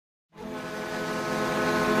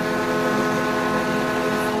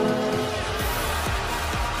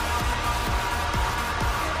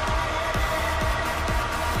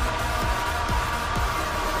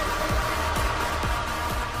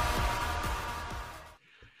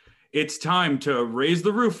It's time to raise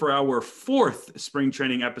the roof for our 4th spring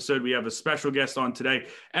training episode. We have a special guest on today.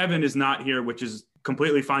 Evan is not here, which is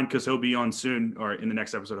completely fine because he'll be on soon or in the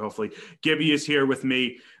next episode, hopefully. Gibby is here with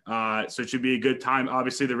me, so it should be a good time.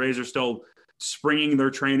 Obviously, the Rays are still springing their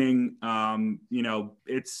training.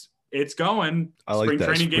 It's going. I like spring that.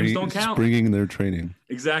 Training games don't count. Springing their training.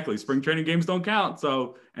 Exactly. Spring training games don't count.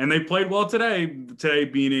 So, and they played well today.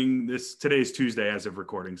 Today's Tuesday as of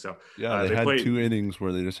recording. So yeah, they had 2 innings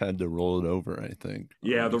where they just had to roll it over, I think.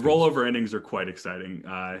 Yeah, the rollover innings are quite exciting.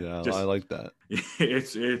 I like that.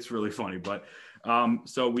 It's really funny. But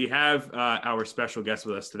so we have our special guest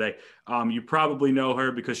with us today. You probably know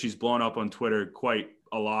her because she's blown up on Twitter quite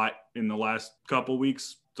a lot in the last couple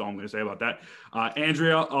weeks. That's all I'm going to say about that.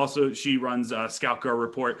 Andrea, also, she runs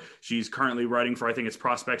ScoutGirlReport. She's currently writing for, I think it's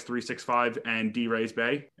Prospects 365 and D-Rays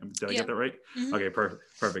Bay. Did I get that right? Mm-hmm. Okay,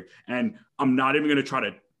 perfect. And I'm not even going to try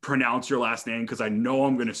to pronounce your last name because I know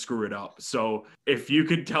I'm going to screw it up. So if you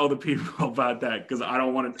could tell the people about that, because I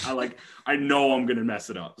don't want to, I know I'm going to mess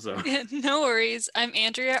it up. So yeah, no worries. I'm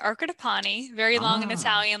Andrea Arcadipane, very long and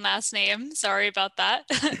Italian last name. Sorry about that.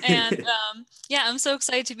 And I'm so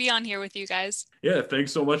excited to be on here with you guys. Yeah,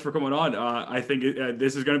 thanks so much for coming on. I think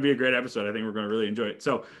this is going to be a great episode. I think we're going to really enjoy it.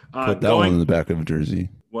 So put that one in the back of a jersey.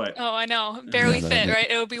 What? Oh, I know. Barely fit, right?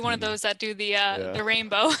 It'll be one of those that do the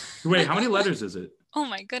rainbow. Wait, how many letters is it? Oh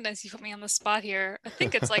my goodness, you put me on the spot here. I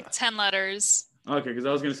think it's like 10 letters. Okay, because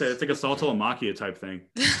I was going to say it's like a Saltalamacchia type thing.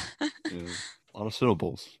 Yeah. A lot of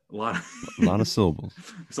syllables. A lot of syllables.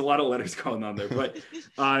 There's a lot of letters going on there.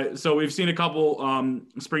 But so we've seen a couple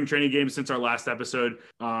spring training games since our last episode.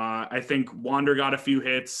 I think Wander got a few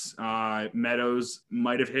hits. Meadows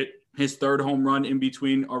might have hit his 3rd home run in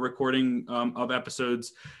between our recording of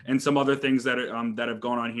episodes, and some other things that have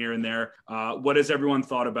gone on here and there. What has everyone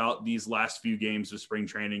thought about these last few games of spring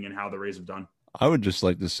training and how the Rays have done? I would just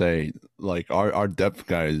like to say, like, our depth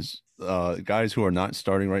guys, guys who are not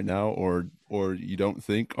starting right now, or you don't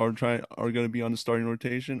think are going to be on the starting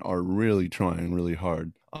rotation, are really trying really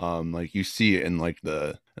hard. Like you see it in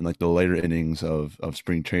the later innings of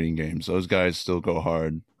spring training games. Those guys still go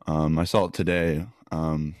hard. I saw it today.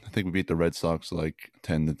 I think we beat the Red Sox like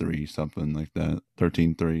 10-3, something like that,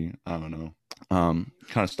 13-3. I don't know.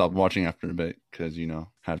 Kind of stopped watching after a bit because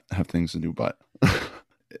have things to do, but.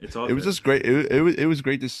 It was just great. It was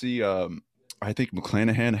great to see. I think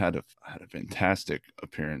McClanahan had a fantastic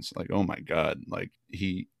appearance. Like, oh my God! Like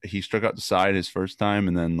he struck out the side his first time,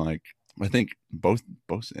 and then like I think both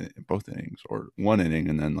innings or one inning,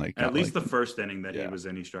 and then at least the first inning that he was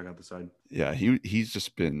in, he struck out the side. Yeah, he's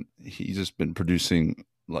just been producing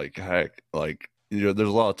like heck. Like there's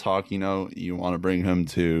a lot of talk. Do you want to bring him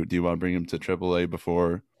to AAA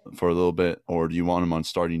for a little bit, or do you want him on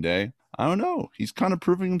starting day? I don't know. He's kind of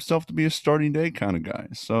proving himself to be a starting day kind of guy.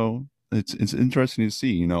 So it's interesting to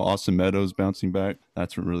see, Austin Meadows bouncing back.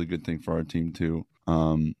 That's a really good thing for our team too.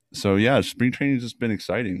 So yeah, spring training has just been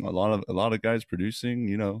exciting. A lot of guys producing,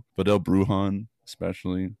 Fidel Brujan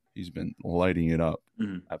especially. He's been lighting it up.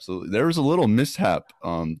 Mm-hmm. Absolutely. There was a little mishap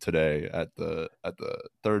today at the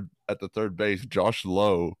third base. Josh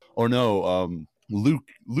Lowe, or no,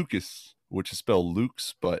 Lucas, which is spelled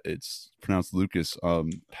Lukes, but it's pronounced Lucas,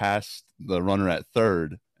 passed the runner at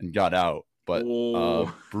third and got out. But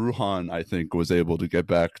Brujan, I think, was able to get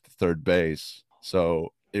back to third base.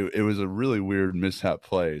 So it was a really weird mishap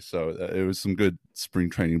play. So it was some good spring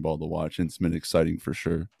training ball to watch, and it's been exciting for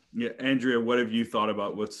sure. Yeah, Andrea, what have you thought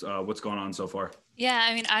about what's going on so far? Yeah,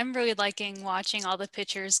 I mean, I'm really liking watching all the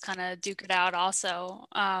pitchers kind of duke it out also.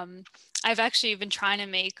 I've actually been trying to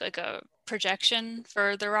make like a projection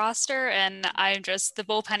for the roster, and the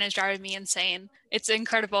bullpen is driving me insane. It's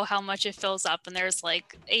incredible how much it fills up, and there's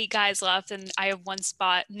like 8 guys left, and I have one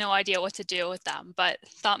spot, no idea what to do with them, but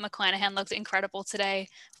thought McClanahan looked incredible today.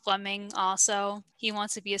 Fleming also, he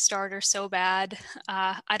wants to be a starter so bad.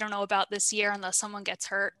 I don't know about this year unless someone gets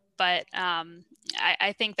hurt, but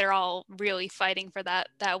I think they're all really fighting for that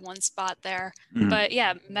one spot there. Mm-hmm. But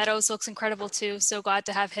yeah, Meadows looks incredible too. So glad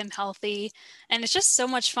to have him healthy. And it's just so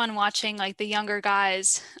much fun watching like the younger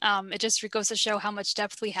guys. It just goes to show how much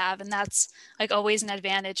depth we have. And that's like always an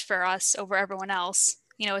advantage for us over everyone else.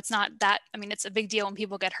 It's not that, it's a big deal when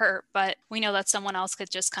people get hurt, but we know that someone else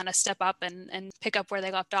could just kind of step up and pick up where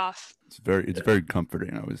they left off. It's very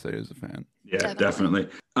comforting, I would say, as a fan. Yeah, definitely.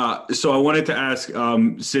 So I wanted to ask,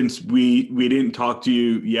 since we didn't talk to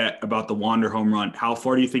you yet about the Wander home run, how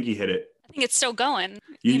far do you think he hit it? I think it's still going.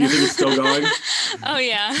 You think it's still going? Oh,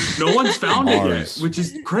 yeah. No one's found it yet, which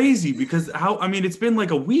is crazy because it's been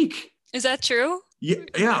like a week. Is that true?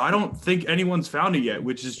 Yeah, I don't think anyone's found it yet,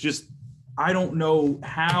 which is just, I don't know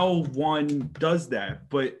how one does that,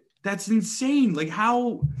 but That's insane. Like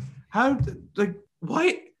how like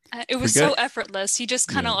what? It was so effortless. He just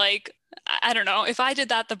kind of like, I don't know. If I did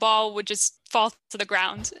that, the ball would just fall to the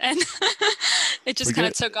ground, and it just kind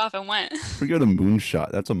of took off and went. Forget a moon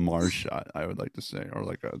shot. That's a Mars shot, I would like to say, or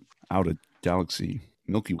like a out of galaxy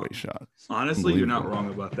Milky Way shot. Honestly, you're not wrong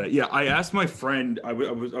about that. Yeah, I asked my friend. I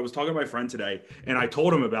was talking to my friend today, and I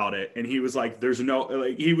told him about it, and he was like, "There's no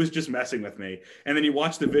like." He was just messing with me, and then he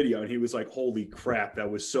watched the video, and he was like, "Holy crap,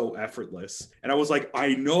 that was so effortless!" And I was like,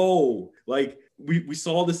 "I know, like." We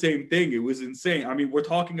saw the same thing. It was insane. I mean, we're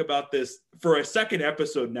talking about this for a second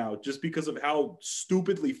episode now, just because of how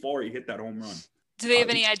stupidly far he hit that home run. Do they have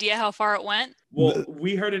any idea how far it went? Well,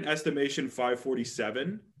 we heard an estimation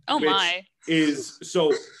 547. Oh my.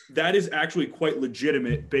 That is actually quite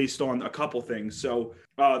legitimate based on a couple things. So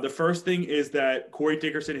the first thing is that Corey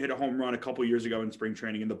Dickerson hit a home run a couple years ago in spring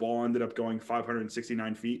training, and the ball ended up going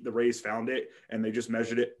 569 feet. The Rays found it, and they just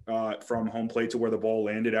measured it from home plate to where the ball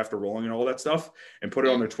landed after rolling and all that stuff, and put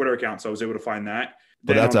it on their Twitter account. So I was able to find that.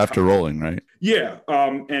 But that's after rolling, right? Yeah.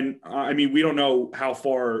 And I mean, we don't know how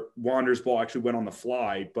far Wander's ball actually went on the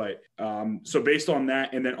fly, but so based on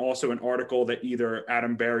that, and then also an article that either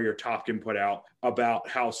Adam Berry or Topkin put out about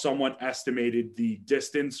how someone estimated the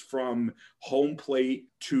distance from home plate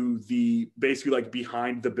to the basically like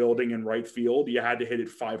behind the building in right field, you had to hit it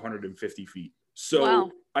 550 feet. So wow.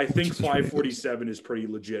 I think 547 is pretty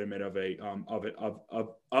legitimate of an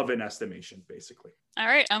estimation, basically. All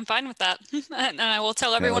right, I'm fine with that, and I will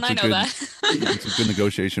tell everyone I know that. It's a good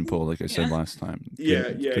negotiation pull, like I said last time.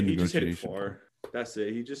 Good he just hit it far. That's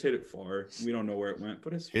it. He just hit it far. We don't know where it went,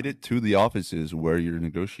 but it's fine. Hit it to the offices where you're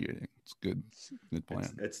negotiating. It's good. Good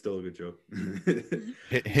plan. It's still a good joke.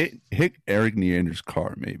 hit Eric Neander's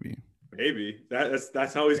car, maybe. Maybe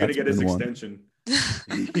that's how he's gonna get his extension.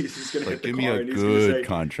 He's just gonna hit the give car me a and he's good gonna say,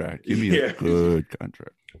 contract. Give me a good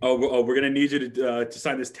contract. We're gonna need you to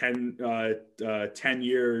sign this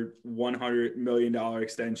 10-year, $100 million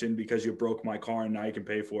extension because you broke my car and now you can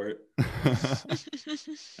pay for it.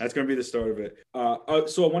 That's gonna be the start of it.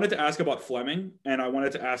 So I wanted to ask about Fleming, and I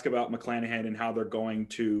wanted to ask about McClanahan and how they're going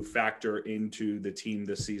to factor into the team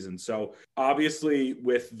this season. So obviously,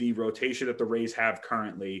 with the rotation that the Rays have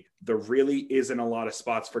currently, there really isn't a lot of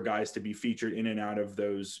spots for guys to be featured in and out of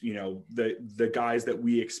those. You know, the guys that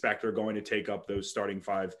we expect are going to take up those starting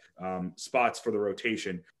five spots for the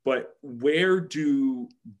rotation. But where do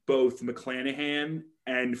both McClanahan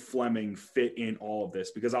and Fleming fit in all of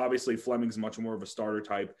this? Because obviously Fleming's much more of a starter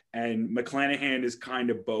type, and McClanahan is kind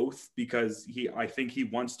of both, because I think he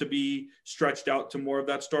wants to be stretched out to more of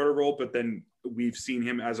that starter role, but then we've seen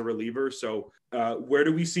him as a reliever. So where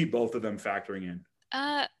do we see both of them factoring in?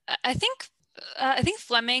 I think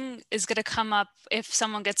Fleming is going to come up if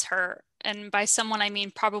someone gets hurt. And by someone, I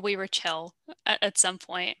mean probably Rich Hill at some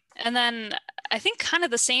point. And then I think kind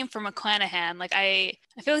of the same for McClanahan. Like I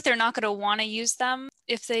feel like they're not going to want to use them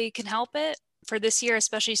if they can help it for this year,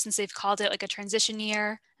 especially since they've called it like a transition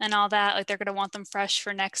year and all that. Like they're going to want them fresh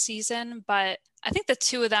for next season. But I think the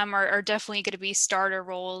two of them are definitely going to be starter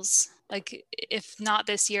roles. Like if not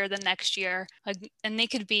this year, then next year. Like, and they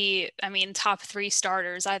could be, I mean, top 3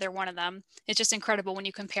 starters, either one of them. It's just incredible when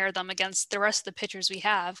you compare them against the rest of the pitchers we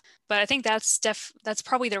have. But I think that's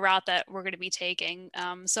probably the route that we're going to be taking.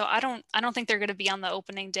 So I don't think they're going to be on the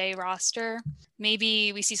opening day roster.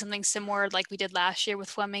 Maybe we see something similar like we did last year with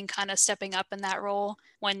Fleming kind of stepping up in that role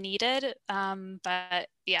when needed. But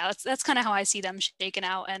yeah, that's kind of how I see them shaken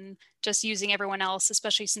out, and just using everyone else,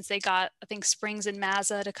 especially since they got, I think, Springs and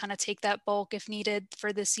Mazza to kind of take that bulk if needed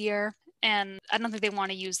for this year. And I don't think they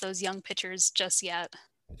want to use those young pitchers just yet.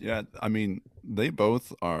 Yeah, I mean, they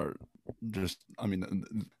both are just, I mean,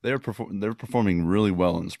 they're performing really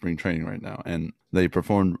well in spring training right now, and they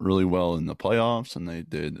performed really well in the playoffs, and they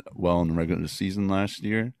did well in the regular season last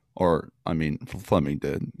year. Or, I mean, Fleming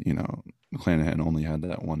did, you know, McClanahan only had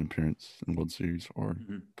that one appearance in World Series or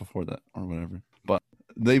before that or whatever. But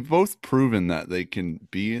they've both proven that they can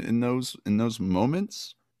be in those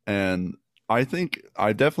moments, and I think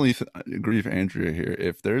I definitely agree with Andrea here.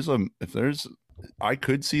 If there's I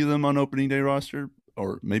could see them on opening day roster,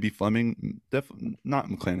 or maybe Fleming, definitely not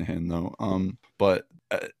McClanahan though. But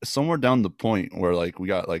somewhere down the point where like we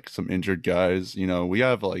got like some injured guys, you know, we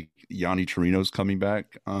have like Yanni Torino's coming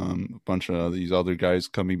back, a bunch of these other guys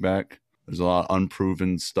coming back. There's a lot of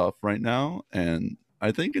unproven stuff right now, and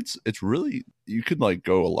I think it's really, you could like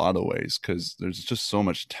go a lot of ways because there's just so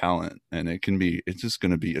much talent, and it's just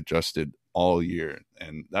going to be adjusted all year,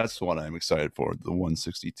 and that's what I'm excited for, the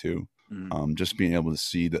 162. Just being able to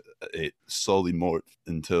see that it slowly morph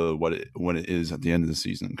into what it is at the end of the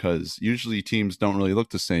season, because usually teams don't really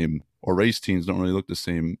look the same or race teams don't really look the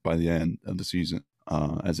same by the end of the season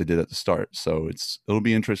as they did at the start. So it'll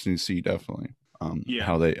be interesting to see definitely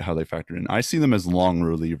how they factor in. I see them as long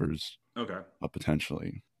relievers. Okay.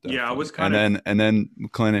 Potentially. Definitely. Yeah, I was and then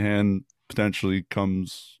McClanahan potentially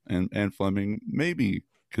comes and Fleming maybe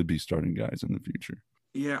could be starting guys in the future.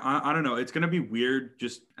 Yeah, I don't know. It's going to be weird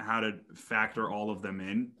just how to factor all of them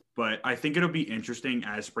in. But I think it'll be interesting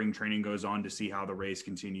as spring training goes on to see how the Rays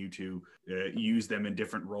continue to use them in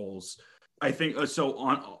different roles. I think so.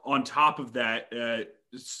 On top of that,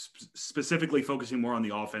 specifically focusing more on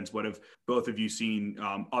the offense, what have both of you seen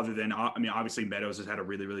other than, I mean, obviously Meadows has had a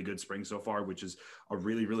really, really good spring so far, which is a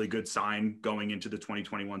really, really good sign going into the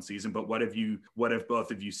 2021 season. But what have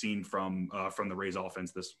both of you seen from the Rays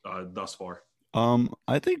offense thus far?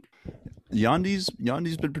 I think Yandy's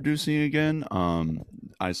been producing again.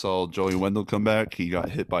 I saw Joey Wendell come back. He got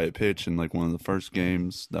hit by a pitch in like one of the first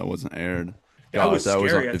games that wasn't aired. That was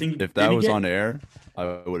scary. If that was on air,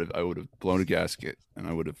 I would have blown a gasket and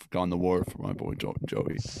I would have gone to war for my boy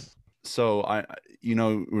Joey. So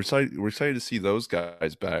we're excited to see those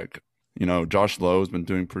guys back. Josh Lowe has been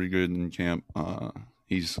doing pretty good in camp.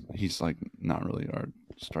 He's like not really our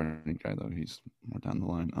starting guy though. He's more down the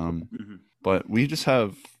line. But we just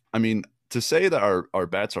have. I mean, to say that our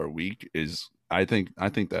bats are weak is I think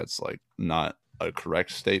that's like not a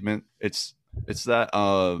correct statement. It's that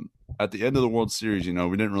at the end of the World Series, we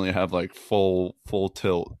didn't really have like full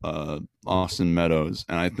tilt Austin Meadows,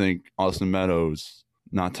 and I think Austin Meadows,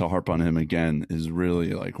 not to harp on him again, is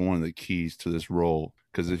really like one of the keys to this role,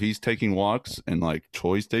 because if he's taking walks and like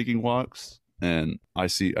Choi's taking walks, and I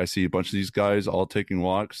see a bunch of these guys all taking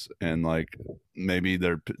walks, and like maybe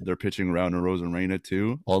they're pitching around a Rosarena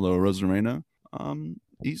too, although Rosarena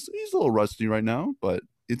he's a little rusty right now, but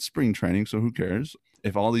it's spring training, so who cares?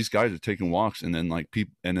 If all these guys are taking walks and then like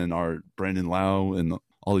and then our Brandon Lau and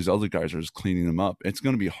all these other guys are just cleaning them up, it's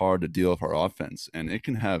going to be hard to deal with our offense, and it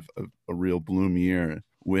can have a real bloom year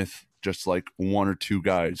with just like one or two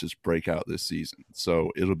guys just break out this season.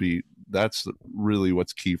 So that's really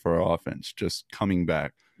what's key for our offense, just coming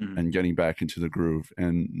back and getting back into the groove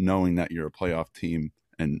and knowing that you're a playoff team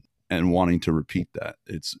and wanting to repeat that.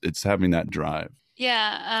 It's having that drive.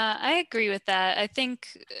 Yeah, I agree with that.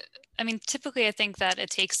 Typically I think that it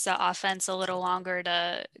takes the offense a little longer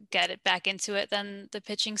to get it back into it than the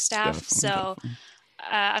pitching staff. Definitely.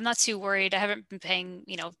 I'm not too worried. I haven't been paying,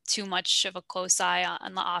 too much of a close eye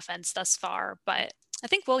on the offense thus far, but I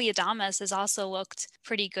think Willy Adames has also looked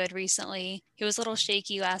pretty good recently. He was a little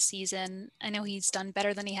shaky last season. I know he's done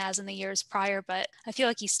better than he has in the years prior, but I feel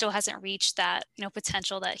like he still hasn't reached that,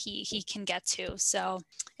 potential that he can get to. So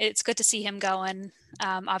it's good to see him going.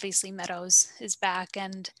 Obviously Meadows is back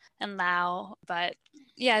and Lau, but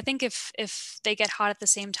yeah, I think if they get hot at the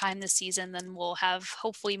same time this season, then we'll have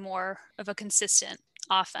hopefully more of a consistent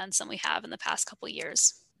offense than we have in the past couple of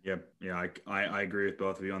years. Yeah, I agree with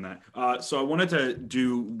both of you on that. So I wanted to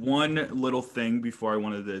do one little thing before I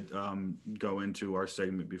wanted to go into our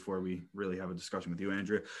segment before we really have a discussion with you,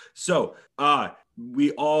 Andrea. So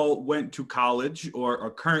we all went to college or are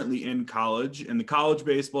currently in college, and the college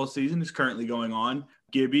baseball season is currently going on.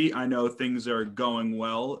 Gibby, I know things are going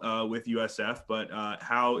well with USF, but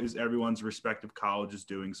how is everyone's respective colleges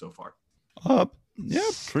doing so far? Yeah,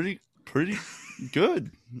 pretty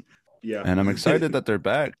good. Yeah, and I'm excited that they're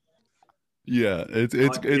back. Yeah,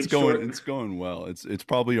 it's going well. It's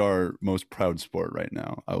probably our most proud sport right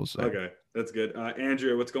now, I will say. Okay, that's good.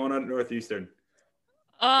 Andrea, what's going on at Northeastern?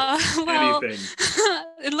 Well,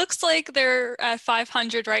 it looks like they're at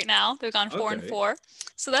 500 right now. They've gone 4-4,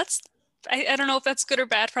 so that's I don't know if that's good or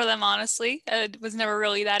bad for them. Honestly, I was never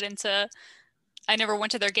really that into. I never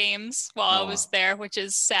went to their games while I was there, which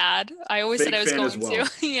is sad. I always said I was going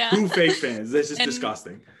to. Yeah. Who fake fans? This is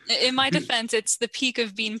disgusting. In my defense, it's the peak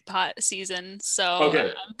of bean pot season. So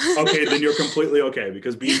okay, then you're completely okay,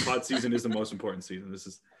 because bean pot season is the most important season. This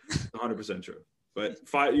is 100% true.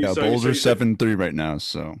 But Bulls are 7-3 right now.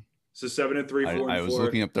 So 7-3, 4-4. I was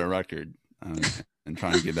looking up their record and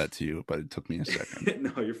trying to give that to you, but it took me a second.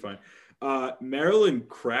 No, you're fine. Maryland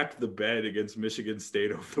cracked the bed against Michigan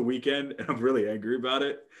State over the weekend, and I'm really angry about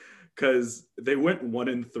it because they went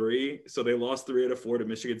 1-3, so they lost 3 out of 4 to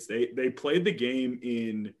Michigan State. They played the game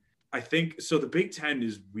in, I think, so the Big Ten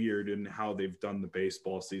is weird in how they've done the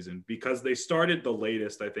baseball season because they started the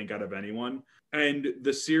latest, I think, out of anyone. And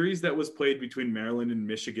the series that was played between Maryland and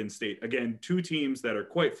Michigan State, again, two teams that are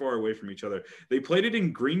quite far away from each other, they played it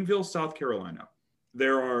in Greenville, South Carolina.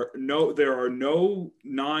 There are no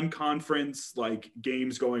non-conference like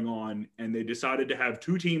games going on, and they decided to have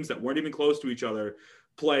two teams that weren't even close to each other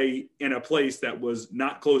play in a place that was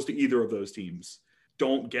not close to either of those teams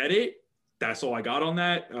don't get it. That's all I got on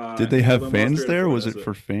that. Did they have Maryland fans lost 3 out of there? 4. Was it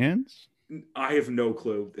for fans? I have no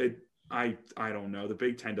clue. I don't know. The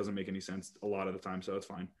Big Ten doesn't make any sense a lot of the time, so it's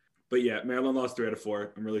fine. But yeah, Maryland lost 3 out of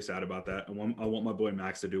 4. I'm really sad about that. I want my boy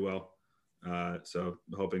Max to do well. So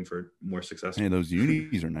hoping for more success. Hey, those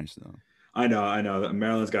unis are nice though. I know.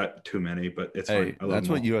 Maryland's got too many, but it's fine. That's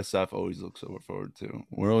what USF always looks forward to.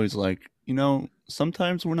 We're always like,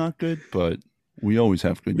 sometimes we're not good, but we always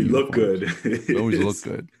have good. We look good. We always look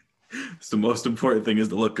good. It's the most important thing is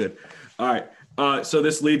to look good. All right. So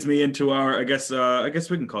this leads me into our, I guess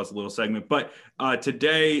we can call this a little segment, but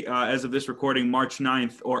today, as of this recording, on March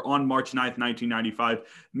 9th, 1995,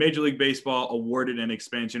 Major League Baseball awarded an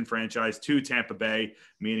expansion franchise to Tampa Bay,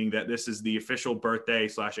 meaning that this is the official birthday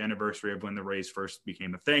 / anniversary of when the Rays first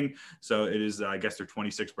became a thing. So it is, I guess, their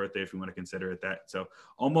 26th birthday, if you want to consider it that. So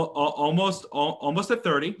almost at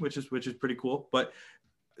 30, which is pretty cool. But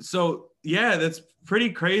so yeah, that's pretty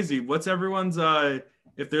crazy. What's everyone's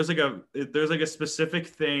if there's like a specific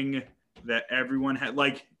thing that everyone had,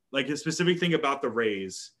 like a specific thing about the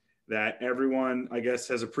Rays that everyone, I guess,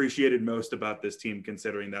 has appreciated most about this team,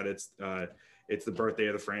 considering that it's the birthday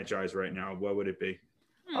of the franchise right now, what would it be?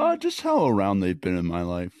 Just how around they've been in my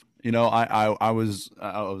life. I was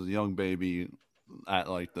a young baby at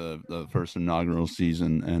like the first inaugural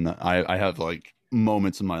season, and I have like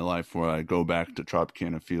moments in my life where I go back to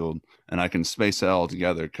Tropicana Field and I can space it all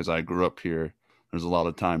together because I grew up here. There's a lot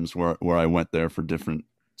of times where I went there for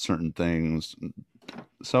certain things.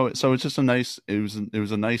 So it's just it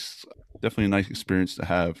was a nice, definitely a nice experience to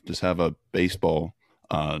have, just have a baseball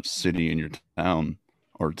city in your town,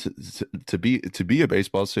 or to be a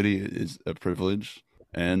baseball city is a privilege,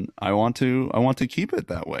 and I want to keep it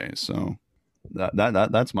that way. So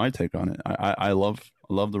that's my take on it. I love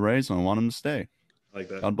the Rays and I want them to stay. I like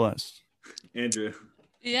that. God bless. Andrea.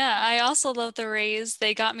 Yeah, I also love the Rays.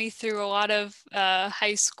 They got me through a lot of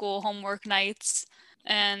high school homework nights.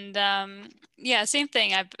 And yeah, same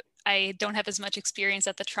thing. I don't have as much experience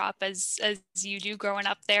at the Trop as you do growing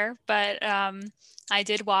up there, but I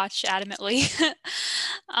did watch adamantly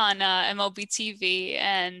on MLB TV.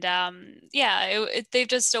 And yeah, they've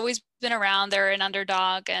just always been around. They're an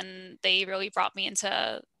underdog, and they really brought me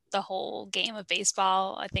into the whole game of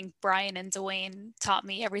baseball. I think Brian and Dwayne taught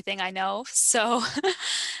me everything I know. So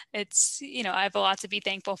it's, I have a lot to be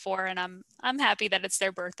thankful for, and I'm happy that it's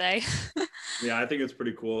their birthday. Yeah, I think it's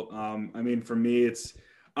pretty cool. I mean, for me,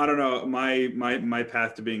 I don't know, my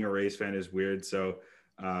path to being a Rays fan is weird. So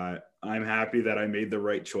I'm happy that I made the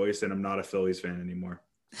right choice and I'm not a Phillies fan anymore.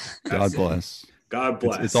 God bless. God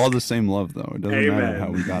bless. It's all the same love, though. It doesn't matter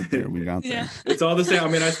how we got there. We got there. It's all the same. I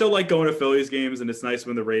mean, I still like going to Phillies games, and it's nice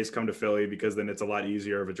when the Rays come to Philly because then it's a lot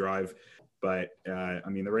easier of a drive. But, I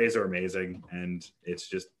mean, the Rays are amazing, and it's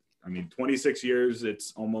just, 26 years.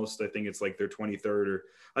 It's almost, I think it's like their 23rd or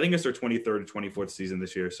 24th season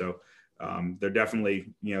this year. So they're definitely,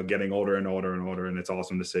 getting older and older and older, and it's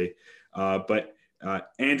awesome to see. But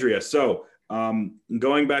Andrea, so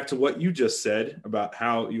going back to what you just said about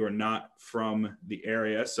how you are not from the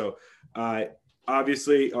area. So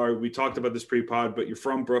obviously, we talked about this pre-pod, but you're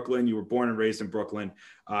from Brooklyn. You were born and raised in Brooklyn.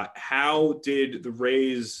 How did the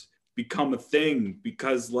Rays become a thing?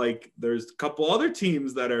 Because there's a couple other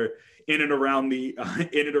teams that are in and around the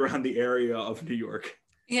area of New York.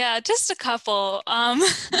 Yeah, just a couple.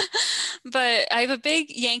 But I have a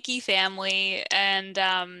big Yankee family, and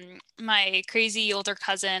my crazy older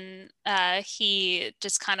cousin, he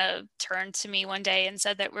just kind of turned to me one day and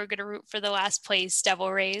said that we're going to root for the last place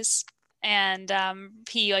Devil Rays. And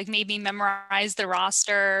he made me memorize the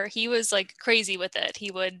roster. He was crazy with it.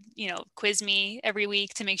 He would, quiz me every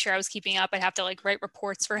week to make sure I was keeping up. I'd have to write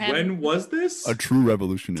reports for him. When was this? A true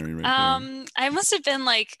revolutionary right there. I must have been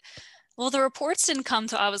well, the reports didn't come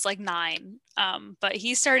till I was 9. But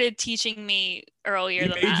he started teaching me earlier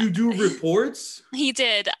than that. He made you do reports? He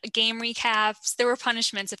did. Game recaps. There were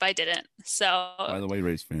punishments if I didn't. So. By the way,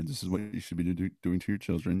 Rays fans, this is what you should be doing to your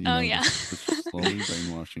children. Yeah. Just slowly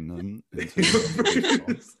brainwashing them. It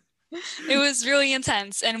was really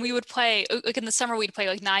intense. And we would play, in the summer, we'd play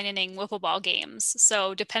 9-inning wiffle ball games.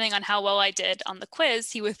 So depending on how well I did on the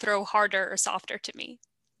quiz, he would throw harder or softer to me.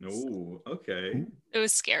 Oh, okay. It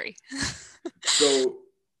was scary. So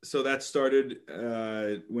that started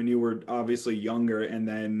when you were obviously younger, and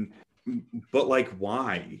then, but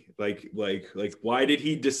why? Why did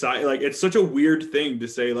he decide? It's such a weird thing to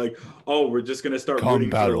say. Oh, we're just gonna start rooting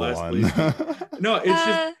for the last place. No, it's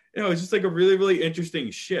just. It's just a really, really interesting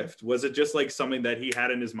shift. Was it just something that he had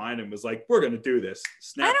in his mind and was we're going to do this?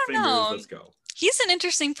 Snap fingers, let's go. he's an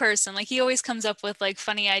interesting person. Like he always comes up with like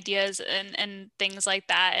funny ideas and things like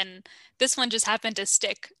that. And this one just happened to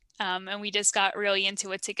stick. And we just got really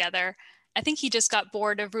into it together. I think he just got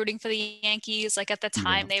bored of rooting for the Yankees. Like at the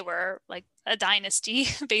time they were like a dynasty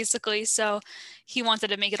basically. So he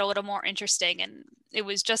wanted to make it a little more interesting, and it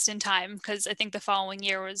was just in time because I think the following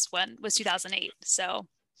year was 2008. So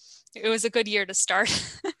it was a good year to start.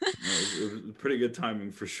 It was pretty good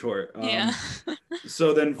timing for sure. Yeah.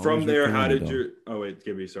 So then What from was your there, how did fandom? your? Oh wait,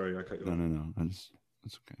 Gibby, sorry, I cut you off. No.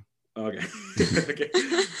 It's okay. Okay. Okay.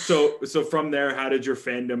 So from there, how did your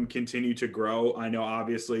fandom continue to grow? I know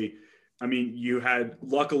obviously, I mean, you had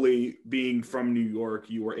luckily being from New York,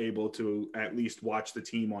 you were able to at least watch the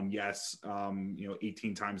team on Yes,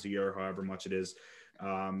 18 times a year, however much it is.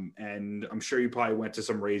 And I'm sure you probably went to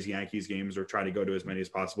some Rays Yankees games or try to go to as many as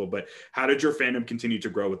possible. But how did your fandom continue to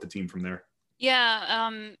grow with the team from there?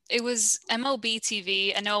 Yeah, it was MLB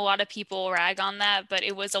TV. I know a lot of people rag on that, but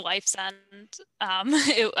it was a life send.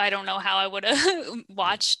 I don't know how I would have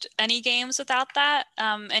watched any games without that.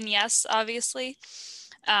 And yes, obviously.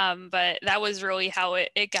 But that was really how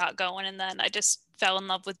it got going. And then I just fell in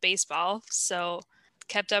love with baseball. So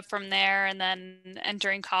kept up from there. And then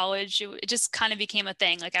entering college, it just kind of became a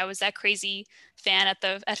thing. Like I was that crazy fan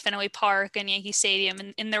at Fenway Park and Yankee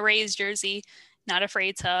Stadium in the Rays jersey, not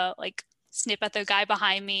afraid to like snip at the guy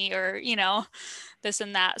behind me or, this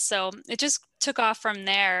and that. So it just took off from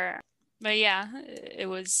there. But yeah, it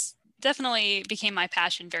was definitely became my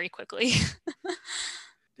passion very quickly.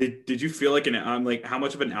 Did you feel like like how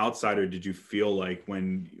much of an outsider did you feel like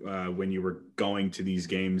when you were going to these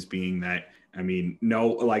games, being that, I mean, no,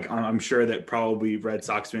 like I'm sure that probably Red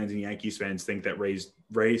Sox fans and Yankees fans think that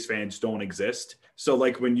Rays fans don't exist. So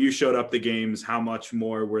like when you showed up the games, how much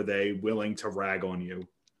more were they willing to rag on you?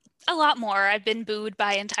 A lot more. I've been booed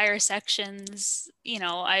by entire sections.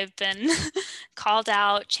 I've been called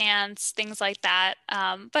out, chants, things like that.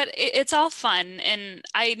 But it's all fun. And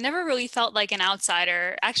I never really felt like an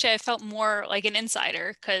outsider. Actually, I felt more like an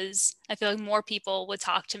insider because I feel like more people would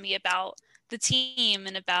talk to me about the team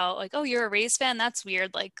and about like, oh, you're a Rays fan? That's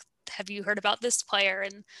weird. Like, have you heard about this player?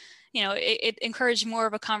 And, it encouraged more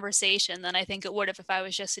of a conversation than I think it would have if I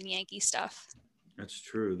was just in Yankee stuff. That's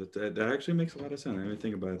true. That actually makes a lot of sense. I didn't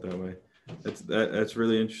think about it that way. That's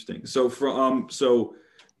really interesting. So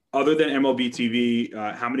other than MLB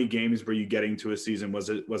TV, how many games were you getting to a season? Was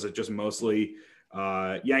it just mostly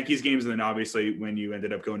Yankees games, and then obviously when you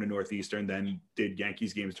ended up going to Northeastern, then did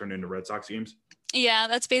Yankees games turn into Red Sox games? Yeah,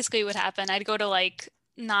 that's basically what happened. I'd go to like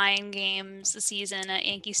 9 games a season at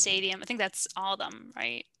Yankee Stadium. I think that's all of them,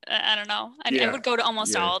 right? I don't know. I would go to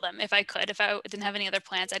almost all of them if I could. If I didn't have any other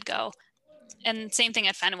plans, I'd go. And same thing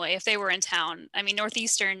at Fenway if they were in town. I mean,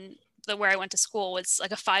 Northeastern, where I went to school, was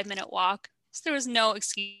like a 5-minute walk. So there was no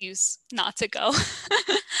excuse not to go.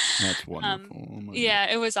 That's wonderful.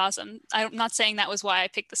 Yeah, it was awesome. I'm not saying that was why I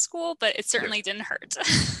picked the school, but it certainly didn't hurt.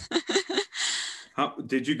 How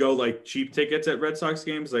did you go, like cheap tickets at Red Sox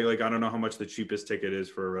games? Like I don't know how much the cheapest ticket is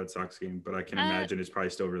for a Red Sox game, but I can imagine it's probably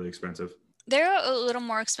still really expensive. They're a little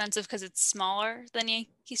more expensive because it's smaller than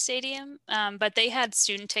Yankee Stadium, but they had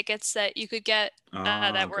student tickets that you could get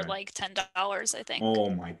that were like $10, I think. Oh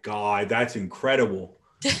my God, that's incredible.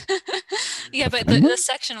 Yeah, but the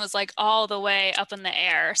section was like all the way up in the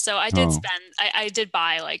air. So I did I did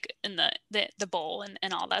buy like in the bowl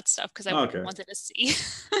and all that stuff because I wanted to see.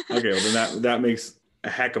 Okay, well then that makes a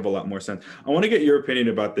heck of a lot more sense. I want to get your opinion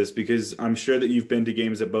about this because I'm sure that you've been to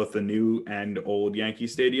games at both the new and old Yankee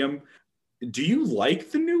Stadium. Do you like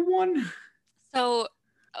the new one? So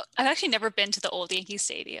I've actually never been to the old Yankee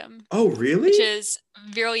Stadium. Oh, really? Which is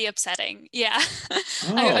really upsetting. Yeah.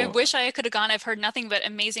 I wish I could have gone. I've heard nothing but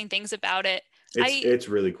amazing things about it. It's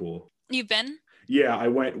really cool. You've been? Yeah, I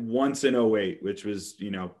went once in 2008, which was,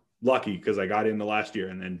 lucky because I got in the last year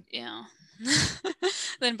and then. Yeah.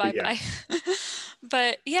 Then bye-bye.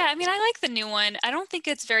 But yeah, I mean, I like the new one. I don't think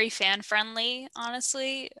it's very fan friendly,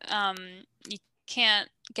 honestly. You can't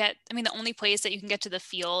the only place that you can get to the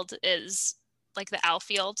field is like the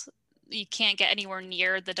outfield. You can't get anywhere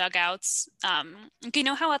near the dugouts. You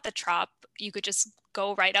know how at the Trop you could just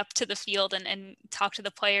go right up to the field and talk to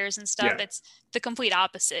the players and stuff. Yeah. It's the complete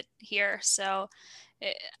opposite here. So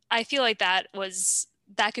I feel like that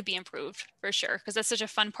could be improved for sure because that's such a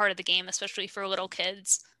fun part of the game, especially for little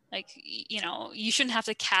kids. Like, you shouldn't have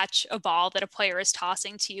to catch a ball that a player is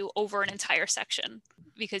tossing to you over an entire section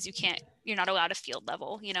because you're not allowed at field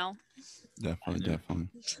level, Definitely.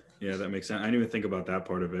 Yeah, that makes sense. I didn't even think about that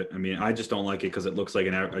part of it. I mean, I just don't like it because it looks like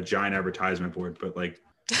a giant advertisement board, but like,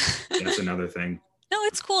 that's another thing. No,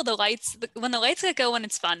 it's cool. The lights, when the lights get going,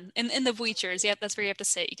 it's fun. In the bleachers, yeah, that's where you have to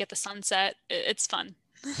sit. You get the sunset. It's fun.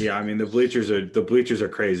 Yeah, I mean the bleachers are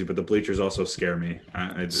crazy, but the bleachers also scare me.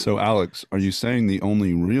 So, Alex, are you saying the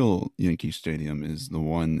only real Yankee Stadium is the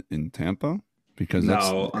one in Tampa? Because that's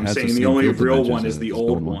No, it I'm has the saying the same only field real dimensions one is the as old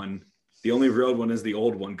Baltimore. one. The only real one is the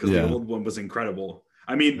old one because the Yeah, old one was incredible.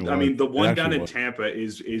 I it mean, I was. mean, the It one down actually in was. Tampa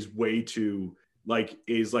is way too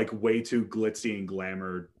way too glitzy and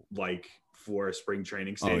glamour for a spring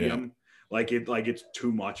training Oh yeah, stadium. It's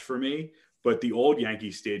too much for me. But the old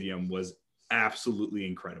Yankee Stadium was absolutely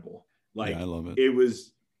incredible. yeah, I Like love it. it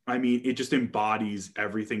was. I mean, it just embodies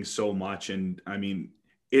everything so much, and I mean,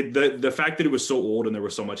 the fact that it was so old and there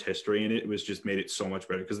was so much history in it was just made it so much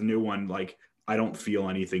better because the new one I don't feel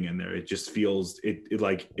anything in there. It just feels it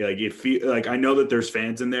feel like I know that there's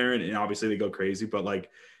fans in there and obviously they go crazy, but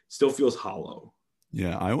still feels hollow.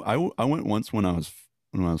 Yeah, I went once when I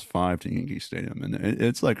was 5 to Yankee Stadium, and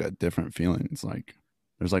it's like a different feeling. It's like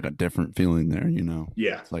there's like a different feeling there, you know.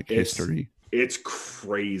 Yeah, It's like it's history. it's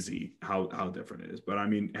crazy how different it is. But I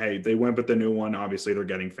mean, hey, they went with the new one. Obviously, they're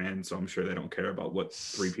getting fans, so I'm sure they don't care about what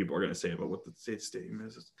three people are going to say about what the stadium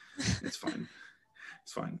is. It's fine.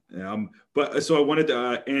 It's fine. But so I wanted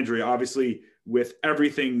to, Andrea, obviously, with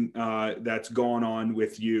everything that's gone on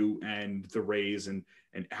with you and the Rays and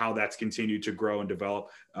how that's continued to grow and develop.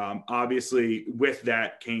 Obviously, with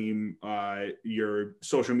that came your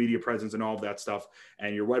social media presence and all of that stuff,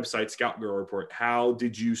 and your website, Scout Girl Report. How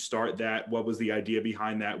did you start that? What was the idea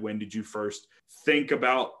behind that? When did you first think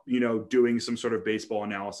about doing some sort of baseball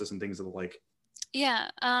analysis and things of the like? Yeah.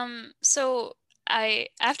 So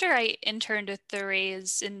after I interned with the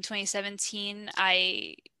Rays in 2017,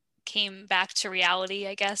 I came back to reality,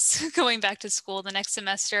 I guess, going back to school the next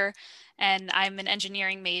semester. And I'm an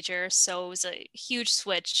engineering major, so it was a huge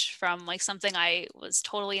switch from something I was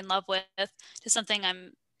totally in love with to something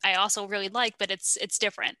I also really like, but it's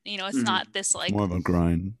different. It's Mm-hmm. not this It's more of a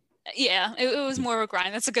grind. yeah, it was more of a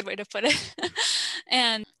grind. That's a good way to put it.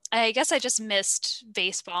 And I guess I just missed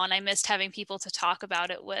baseball and I missed having people to talk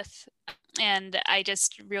about it with. And I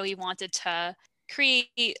just really wanted to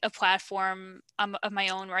create a platform of my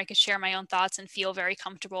own where I could share my own thoughts and feel very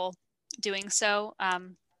comfortable doing so.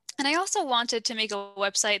 And I also wanted to make a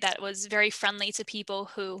website that was very friendly to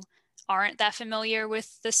people who aren't that familiar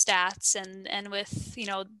with the stats and with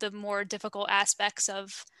the more difficult aspects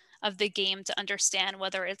of the game to understand,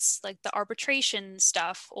 whether it's the arbitration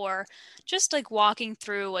stuff or just walking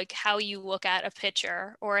through how you look at a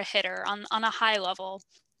pitcher or a hitter on a high level,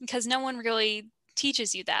 because no one really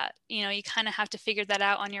teaches you that. You kind of have to figure that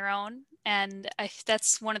out on your own. And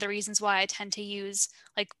that's one of the reasons why I tend to use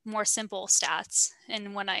more simple stats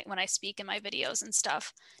and when I speak in my videos and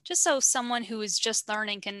stuff, just so someone who is just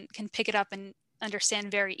learning can pick it up and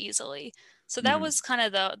understand very easily. So that Mm-hmm. was kind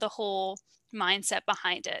of the whole mindset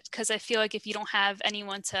behind it, because I feel like if you don't have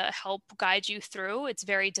anyone to help guide you through, it's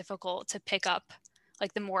very difficult to pick up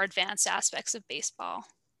the more advanced aspects of baseball.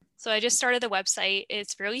 So I just started the website.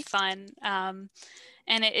 It's really fun.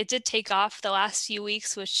 And it did take off the last few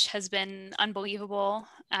weeks, which has been unbelievable.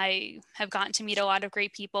 I have gotten to meet a lot of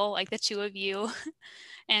great people like the two of you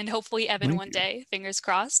and hopefully Evan Thank one you. day, fingers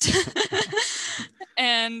crossed.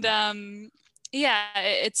 And yeah,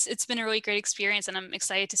 it's been a really great experience and I'm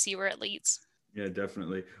excited to see where it leads. Yeah,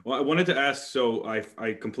 definitely. Well, I wanted to ask. So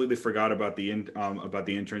I completely forgot about about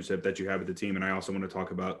the internship that you have at the team, and I also want to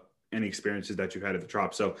talk about any experiences that you've had at the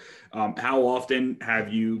Trop. So, how often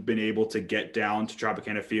have you been able to get down to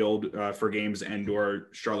Tropicana Field for games and/or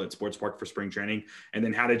Charlotte Sports Park for spring training? And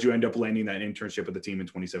then, how did you end up landing that internship with the team in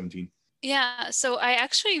 2017? Yeah, so I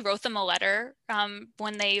actually wrote them a letter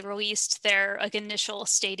when they released their initial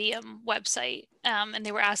stadium website, and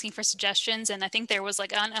they were asking for suggestions, and I think there was an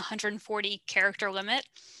 140 character limit,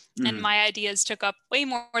 and Mm-hmm. my ideas took up way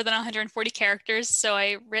more than 140 characters. So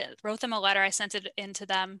I wrote them a letter. I sent it in to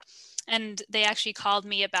them, and they actually called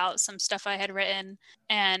me about some stuff I had written,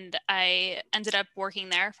 and I ended up working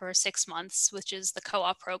there for 6 months, which is the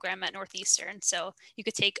co-op program at Northeastern. So you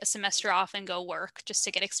could take a semester off and go work just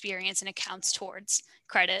to get experience, and it counts towards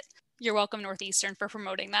credit. You're welcome, Northeastern, for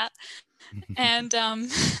promoting that. And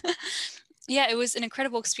yeah, it was an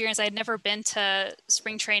incredible experience. I had never been to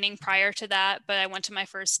spring training prior to that, but I went to my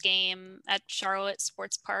first game at Charlotte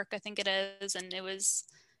Sports Park, I think it is, and it was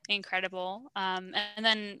incredible. And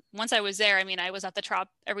then once I was there, I mean, I was at the Trop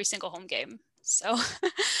every single home game. So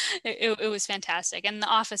it was fantastic. And the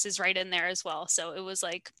office is right in there as well. So it was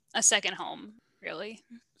like a second home, really.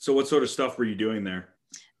 So, what sort of stuff were you doing there?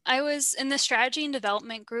 I was in the strategy and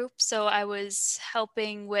development group. So I was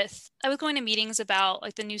going to meetings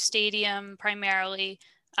about the new stadium primarily,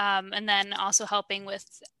 And then also helping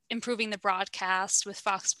with improving the broadcast with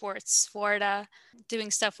Fox Sports Florida,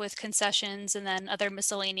 doing stuff with concessions, and then other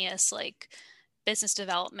miscellaneous like business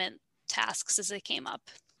development tasks as they came up.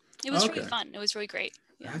 It was really fun. It was really great.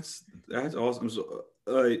 Yeah. That's awesome. So,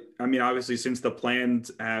 I mean, obviously, since the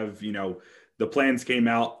plans have, the plans came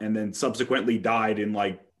out and then subsequently died in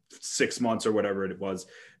like 6 months or whatever it was.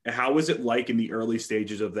 How was it like in the early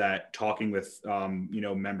stages of that, talking with,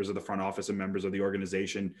 members of the front office and members of the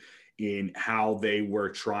organization in how they were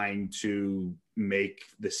trying to make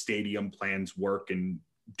the stadium plans work and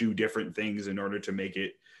do different things in order to make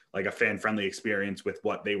it like a fan-friendly experience with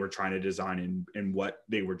what they were trying to design and what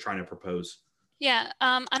they were trying to propose? Yeah,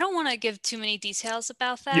 I don't want to give too many details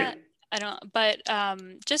about that. Yeah. But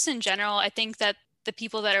just in general, I think that the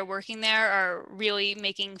people that are working there are really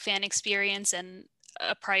making fan experience and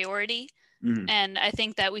a priority. Mm-hmm. And I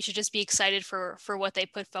think that we should just be excited for what they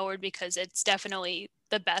put forward, because it's definitely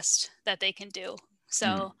the best that they can do.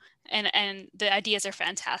 So, and the ideas are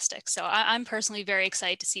fantastic. So I'm personally very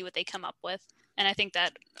excited to see what they come up with. And I think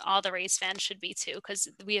that all the Rays fans should be too, because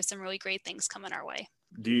we have some really great things coming our way.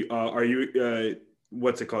 Do you, are you,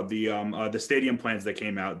 what's it called? The stadium plans that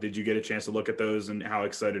came out, did you get a chance to look at those, and how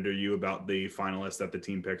excited are you about the finalists that the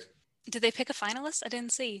team picked? Did they pick a finalist? I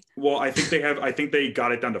didn't see. Well, I think they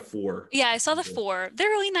got it down to 4. Yeah, I saw the 4. They're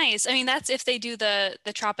really nice. I mean, that's if they do the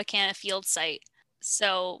Tropicana field site.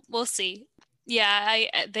 So we'll see. Yeah,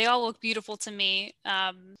 they all look beautiful to me.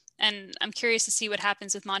 And I'm curious to see what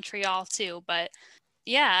happens with Montreal too. But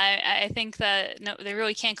yeah, I think that no, they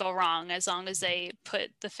really can't go wrong as long as they put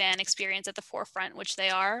the fan experience at the forefront, which they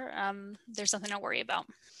are. There's nothing to worry about.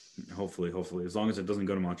 Hopefully, as long as it doesn't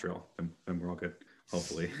go to Montreal, then we're all good.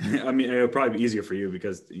 Hopefully. I mean, it'll probably be easier for you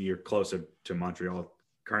because you're closer to Montreal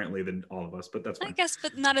currently than all of us, but that's fine. I guess,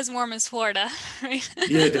 but not as warm as Florida, right?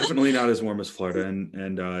 Yeah, definitely not as warm as Florida,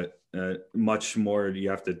 and much more. You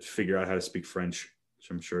have to figure out how to speak French, which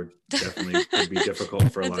I'm sure definitely could be difficult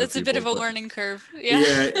for a lot of people. It's a bit of a learning curve.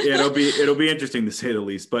 Yeah, it'll be interesting to say the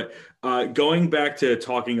least. But going back to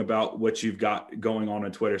talking about what you've got going on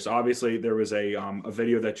Twitter, so obviously there was a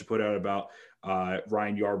video that you put out about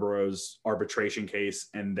Ryan Yarborough's arbitration case,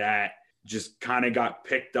 and that just kind of got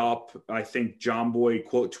picked up. I think John Boy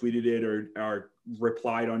quote tweeted it or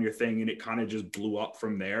replied on your thing, and it kind of just blew up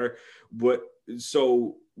from there. What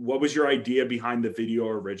was your idea behind the video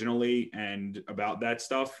originally and about that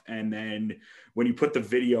stuff? And then when you put the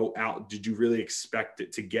video out, did you really expect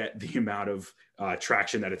it to get the amount of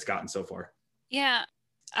traction that it's gotten so far? Yeah,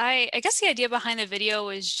 I guess the idea behind the video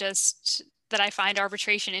was just that I find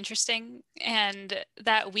arbitration interesting. And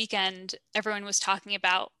that weekend, everyone was talking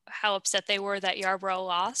about how upset they were that Yarborough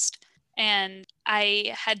lost. And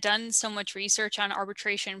I had done so much research on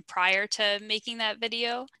arbitration prior to making that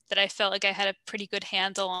video that I felt like I had a pretty good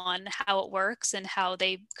handle on how it works and how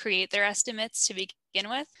they create their estimates to begin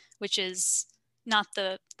with, which is not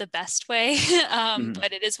the best way,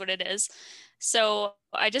 but it is what it is. So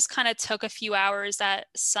I just kind of took a few hours that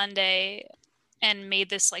Sunday and made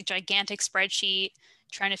this like gigantic spreadsheet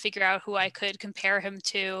trying to figure out who I could compare him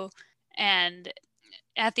to. And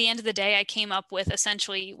at the end of the day, I came up with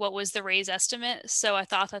essentially what was the Rays estimate. So I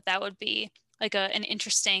thought that would be like an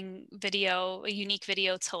interesting video, a unique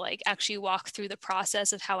video to like actually walk through the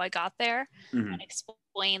process of how I got there and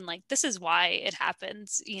explain like, this is why it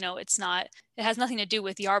happens. It has nothing to do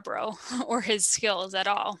with Yarborough or his skills at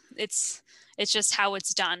all. It's just how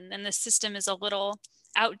it's done. And the system is a little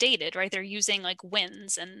outdated, right? They're using like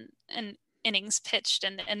wins and innings pitched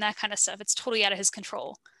and that kind of stuff. It's totally out of his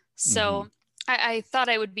control. So I thought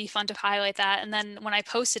it would be fun to highlight that. And then when I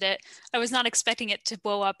posted it, I was not expecting it to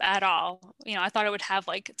blow up at all. I thought it would have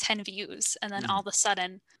like 10 views. And then all of a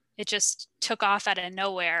sudden it just took off out of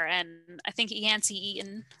nowhere. And I think Yancey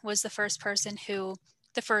Eaton was the first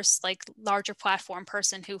like larger platform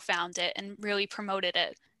person who found it and really promoted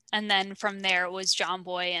it. And then from there it was John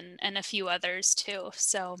Boy and a few others too.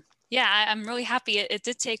 So yeah, I'm really happy it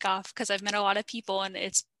did take off because I've met a lot of people and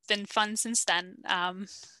it's been fun since then.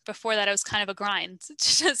 Before that, it was kind of a grind,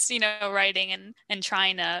 just, writing and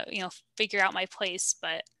trying to, figure out my place.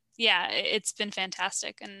 But yeah, it's been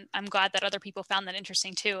fantastic. And I'm glad that other people found that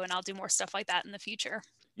interesting too. And I'll do more stuff like that in the future.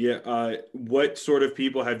 Yeah. What sort of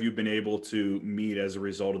people have you been able to meet as a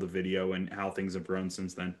result of the video and how things have grown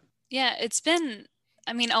since then? Yeah, it's been,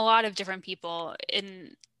 a lot of different people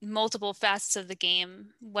in multiple facets of the game,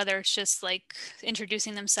 whether it's just like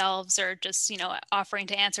introducing themselves or just, offering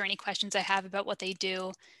to answer any questions I have about what they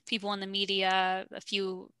do, people in the media, a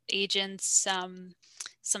few agents,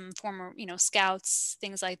 some former, scouts,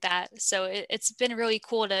 things like that. So it's been really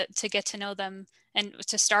cool to get to know them and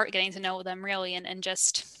to start getting to know them really, and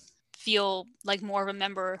just feel like more of a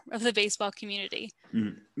member of the baseball community.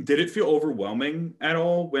 Mm-hmm. Did it feel overwhelming at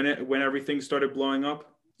all when everything started blowing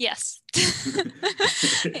up? Yes.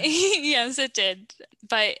 Yes, it did.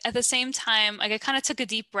 But at the same time, like I kind of took a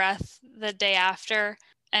deep breath the day after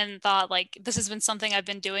and thought like, this has been something I've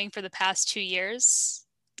been doing for the past 2 years.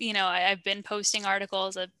 I've been posting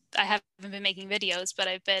articles. I haven't been making videos, but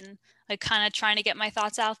I've been like kind of trying to get my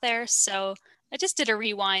thoughts out there. So I just did a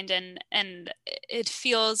rewind, and it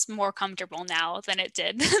feels more comfortable now than it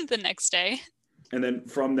did the next day. And then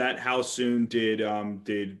from that, how soon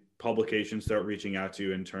did publications start reaching out to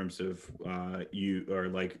you in terms of you, or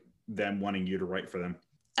like them wanting you to write for them?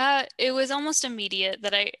 It was almost immediate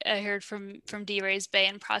that I heard from D-Rays Bay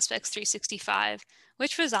and Prospects 365,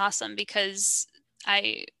 which was awesome because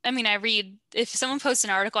I mean, I read, if someone posts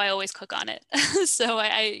an article, I always click on it. So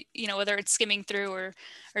I whether it's skimming through or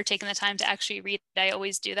taking the time to actually read it, I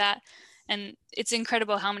always do that. And it's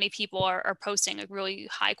incredible how many people are posting like really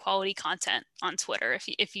high quality content on Twitter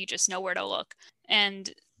if you just know where to look.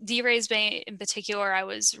 And D-Rays Bay in particular, I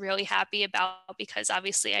was really happy about because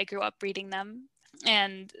obviously I grew up reading them,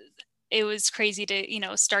 and it was crazy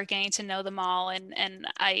to start getting to know them all, and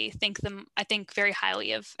I think very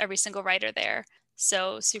highly of every single writer there.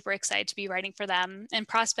 So super excited to be writing for them. And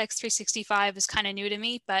Prospects 365 is kind of new to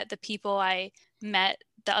me, but the people I met,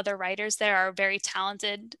 the other writers there, are very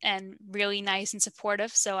talented and really nice and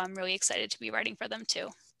supportive. So I'm really excited to be writing for them too.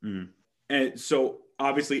 Mm. And so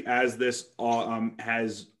obviously, as this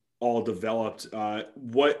has all developed,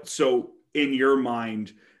 so in your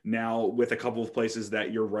mind now, with a couple of places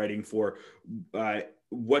that you're writing for,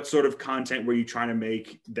 what sort of content were you trying to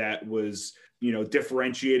make that was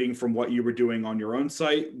differentiating from what you were doing on your own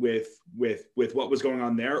site with what was going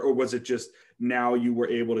on there? Or was it just now you were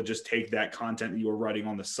able to just take that content that you were writing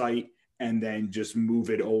on the site and then just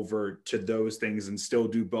move it over to those things and still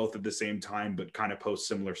do both at the same time, but kind of post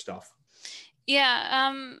similar stuff?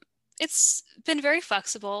 Yeah, it's been very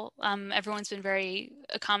flexible. Everyone's been very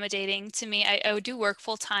accommodating to me. I do work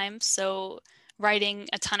full time, so writing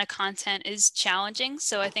a ton of content is challenging.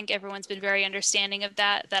 So I think everyone's been very understanding of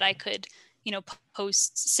that I could,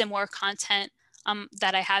 post similar content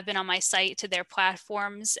that I have been on my site to their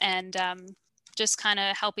platforms, and just kind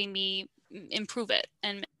of helping me improve it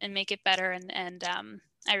and make it better. And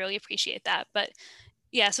I really appreciate that. But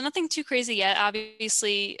yeah, so nothing too crazy yet.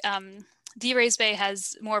 Obviously, D-Rays Bay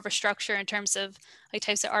has more of a structure in terms of like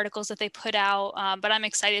types of articles that they put out, but I'm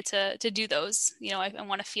excited to do those. I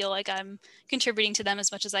want to feel like I'm contributing to them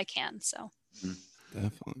as much as I can. So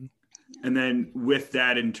Definitely. And then with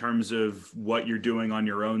that, in terms of what you're doing on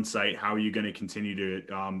your own site, how are you going to continue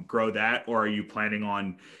to grow that? Or are you planning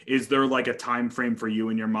on, is there like a time frame for you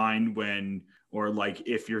in your mind when, or like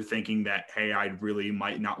if you're thinking that, hey, I really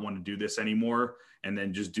might not want to do this anymore, and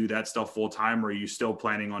then just do that stuff full time? Or are you still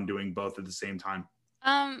planning on doing both at the same time?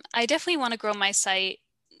 I definitely want to grow my site.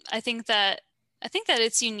 I think that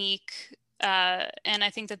it's unique, and I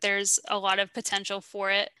think that there's a lot of potential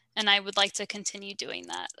for it, and I would like to continue doing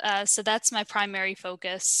that. So that's my primary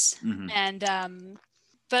focus. Mm-hmm. And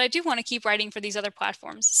but I do want to keep writing for these other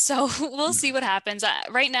platforms. So we'll see what happens.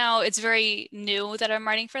 Right now, it's very new that I'm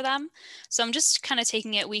writing for them, so I'm just kind of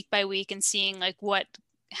taking it week by week and seeing like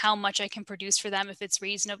how much I can produce for them if it's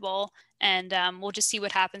reasonable, and we'll just see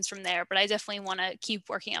what happens from there. But I definitely want to keep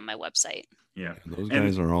working on my website. Yeah, those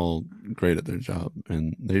guys are all great at their job,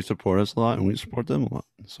 and they support us a lot, and we support them a lot.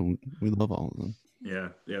 So we love all of them. Yeah,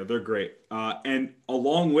 they're great. And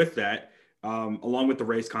along with that, along with the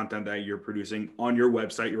race content that you're producing on your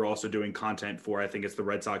website, you're also doing content for, I think it's the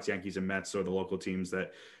Red Sox, Yankees, and Mets, or the local teams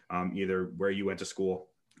that either where you went to school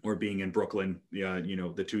or being in Brooklyn,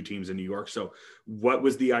 the two teams in New York. So what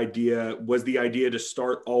was the idea? Was the idea to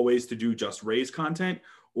start always to do just Rays content?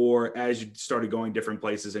 Or as you started going different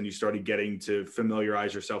places and you started getting to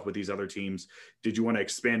familiarize yourself with these other teams, did you want to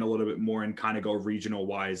expand a little bit more and kind of go regional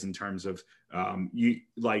wise in terms of you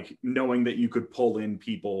like knowing that you could pull in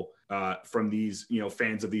people from these,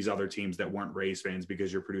 fans of these other teams that weren't Rays fans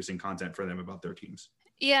because you're producing content for them about their teams?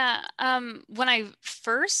 Yeah. When I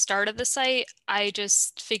first started the site, I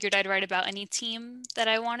just figured I'd write about any team that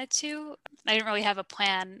I wanted to. I didn't really have a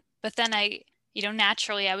plan, but then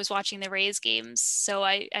naturally I was watching the Rays games. So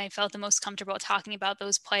I felt the most comfortable talking about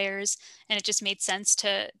those players, and it just made sense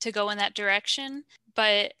to go in that direction.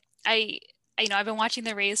 But I've been watching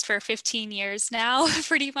the Rays for 15 years now,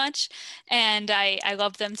 pretty much, and I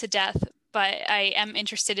love them to death. But I am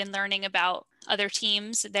interested in learning about other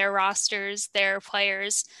teams, their rosters, their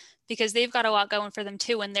players. because they've got a lot going for them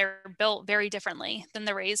too, and they're built very differently than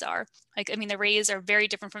the Rays are. Like, I mean, the Rays are very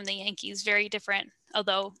different from the Yankees, very different,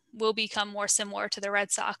 although will become more similar to the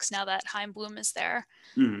Red Sox now that Chaim Bloom is there.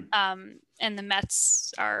 And the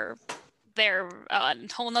Mets are they're a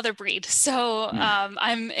whole nother breed. So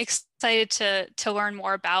I'm excited to learn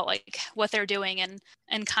more about like what they're doing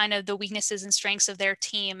and kind of the weaknesses and strengths of their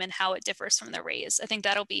team and how it differs from the Rays. I think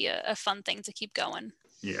that'll be a fun thing to keep going.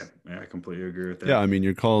 Yeah, I completely agree with that. Yeah, I mean,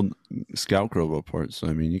 you're called ScoutGirlReport, so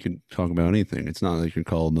I mean, you can talk about anything. It's not like you're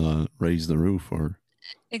called Raise the Roof or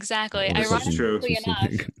exactly. Ironically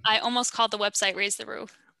enough, I almost called the website Raise the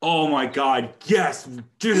Roof. Oh my God! Yes, we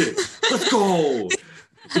did it. Let's go.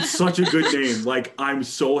 It's such a good name. Like, I'm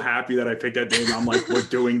so happy that I picked that name. I'm like, we're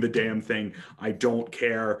doing the damn thing. I don't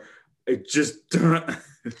care. It just.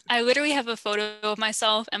 I literally have a photo of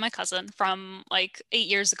myself and my cousin from like 8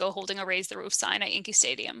 years ago holding a Raise the Roof sign at Yankee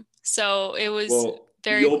Stadium. So it was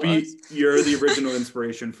very close. You're the original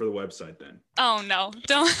inspiration for the website then. Oh no,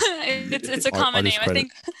 don't. It's a common name. I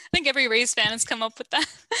think every Rays fan has come up with that,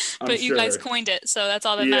 but you guys coined it, so that's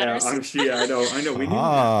all that matters. I know.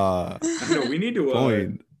 We need to.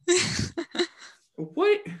 Coined.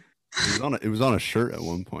 What? It was on a shirt at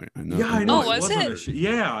one point. I know. Yeah, I know. Oh, was it?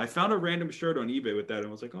 Yeah, I found a random shirt on eBay with that, and I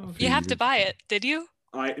was like, oh. You have to buy it. Did you?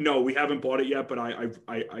 No, we haven't bought it yet, but I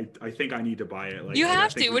think I need to buy it. Like, you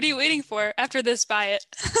have to. What are you waiting for? After this, buy it.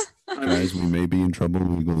 Guys, we may be in trouble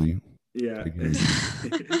legally. Yeah.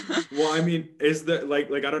 Well, I mean, is the like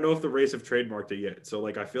I don't know if the Rays have trademarked it yet. So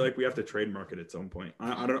like I feel like we have to trademark it at some point.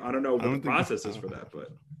 I don't know what the process is for that,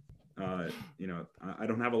 but I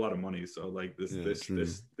don't have a lot of money, so like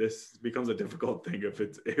this becomes a difficult thing if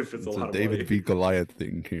it's a lot of David money. v. Goliath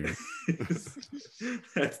thing here.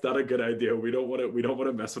 That's not a good idea. We don't want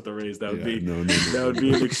to mess with the Rays. That would be that would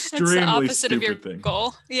be an extremely the opposite stupid of your thing.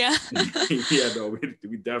 Goal. Yeah. Yeah, no,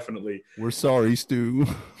 we definitely. We're sorry, Stu.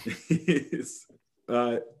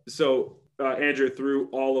 So Andrew, through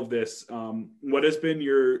all of this, what has been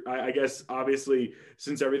your, I guess, obviously,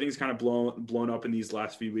 since everything's kind of blown up in these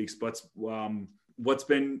last few weeks, but what's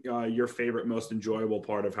been your favorite, most enjoyable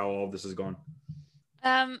part of how all of this has gone?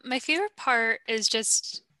 My favorite part is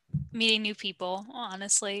just meeting new people,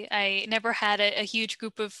 honestly. I never had a huge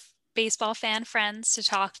group of baseball fan friends to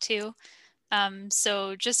talk to.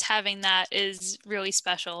 So just having that is really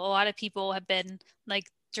special. A lot of people have been like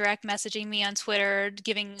direct messaging me on Twitter,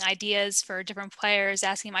 giving ideas for different players,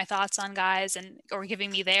 asking my thoughts on guys or giving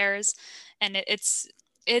me theirs. And it's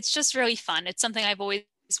just really fun. It's something I've always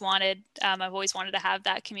wanted. I've always wanted to have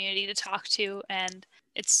that community to talk to. And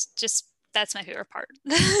it's just, that's my favorite part.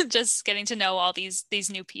 Just getting to know all these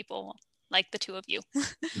new people, like the two of you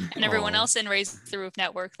and everyone else in Raise the Roof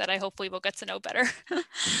Network that I hopefully will get to know better.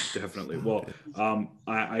 Definitely. Well,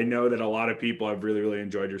 I know that a lot of people have really, really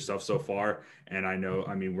enjoyed your stuff so far. And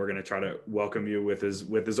we're going to try to welcome you with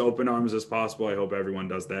as open arms as possible. I hope everyone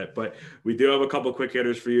does that. But we do have a couple quick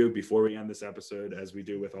hitters for you before we end this episode, as we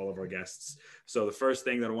do with all of our guests. So the first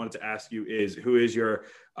thing that I wanted to ask you is, who is your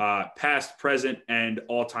past, present, and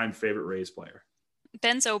all-time favorite Rays player?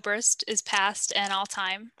 Ben Zobrist is past and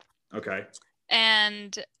all-time. Okay.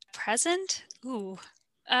 And present? Ooh.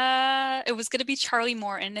 It was going to be Charlie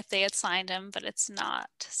Morton if they had signed him, but it's not.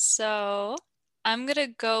 So I'm going to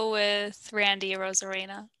go with Randy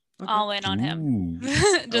Arozarena. Okay. All in on him.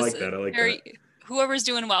 I like that. Whoever's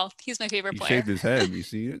doing well. He's my favorite player. He shaved his head. You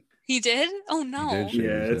see it? He did? Oh, no.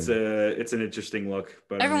 It's an interesting look.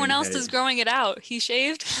 But everyone else is growing it out. He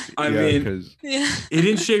shaved? He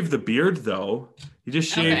didn't shave the beard, though. He just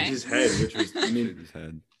shaved his head, which was, his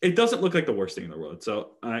head. It doesn't look like the worst thing in the world,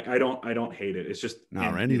 so I don't hate it. It's just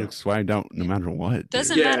Randy looks swagged out no matter what.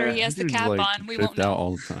 Doesn't matter. He has the cap on. We won't know. Out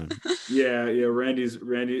all the time. Yeah.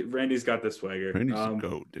 Randy's got the swagger. Randy's a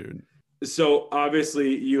goat, dude. So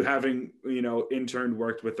obviously, you having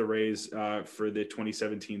worked with the Rays for the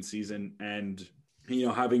 2017 season, and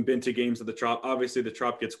having been to games at the Trop, obviously the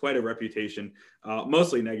Trop gets quite a reputation,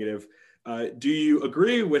 mostly negative. Do you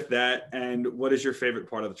agree with that? And what is your favorite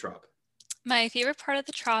part of the Trop? My favorite part of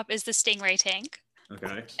the Trop is the Stingray tank.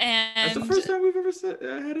 Okay. And that's the first time we've ever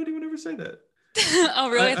had anyone ever say that. Oh,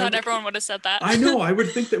 really? I thought everyone would have said that. I know. I would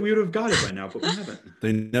think that we would have got it by now, but we haven't.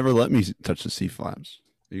 They never let me touch the C flaps.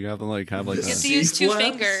 You have to have you have to use two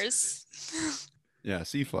fingers. Yeah,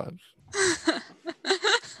 C flaps.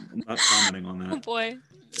 I'm not commenting on that. Oh boy.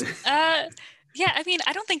 Yeah,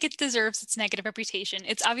 I don't think it deserves its negative reputation.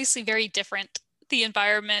 It's obviously very different, the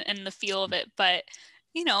environment and the feel of it, but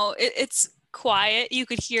it's quiet. You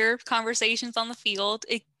could hear conversations on the field.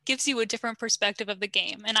 It gives you a different perspective of the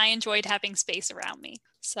game, and I enjoyed having space around me.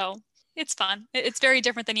 So It's fun. It's very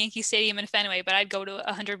different than Yankee Stadium and Fenway, but I'd go to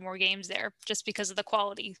 100 more games there just because of the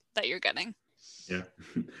quality that you're getting. Yeah.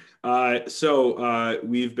 So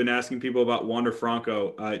we've been asking people about Wander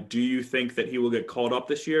Franco. Do you think that he will get called up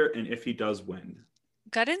this year? And if he does, when?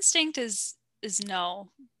 Gut instinct is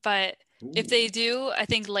no, but if they do, I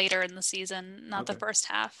think later in the season, not the first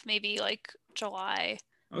half, maybe like July.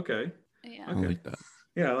 Okay. Yeah. I like that.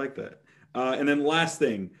 Yeah, I like that. And then last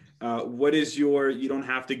thing, what is you don't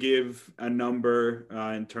have to give a number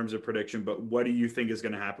in terms of prediction, but what do you think is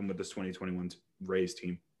going to happen with this 2021 Rays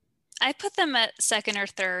team? I put them at second or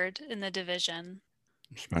third in the division.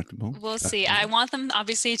 Respectable. We'll see. I want them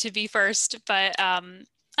obviously to be first, but I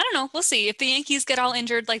don't know. We'll see. If the Yankees get all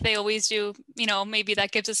injured like they always do, maybe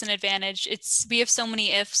that gives us an advantage. We have so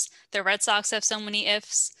many ifs. The Red Sox have so many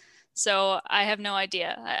ifs. So I have no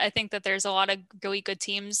idea. I think that there's a lot of really good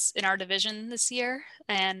teams in our division this year,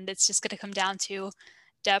 and it's just going to come down to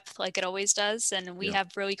depth like it always does. And we have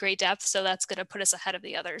really great depth, so that's going to put us ahead of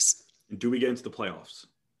the others. And do we get into the playoffs?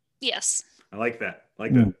 Yes. I like that.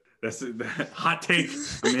 That. That's a hot take.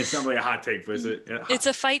 I mean, it's not really a hot take, but it's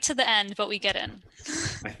a fight to the end, but we get in.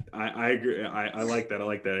 I agree. I like that.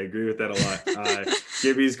 I agree with that a lot.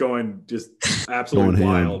 Gibby's going just absolutely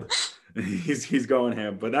wild. He's going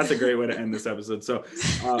ham, but that's a great way to end this episode. So,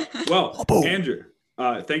 Andrew,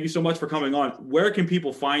 thank you so much for coming on. Where can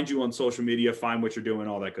people find you on social media, find what you're doing,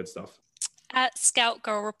 all that good stuff? At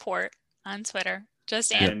ScoutGirlReport on Twitter.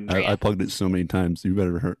 Just Andrea. I plugged it so many times. You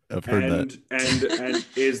better have heard that. And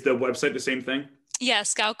is the website the same thing? Yeah,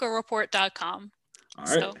 ScoutGirlReport.com. All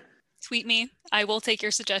right. So tweet me. I will take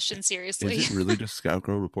your suggestions seriously. Is it really just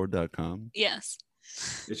ScoutGirlReport.com? Yes.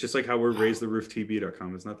 It's just like how we're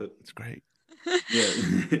raisetherooftb.com. It's not that. It's great.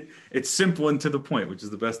 Yeah, it's simple and to the point, which is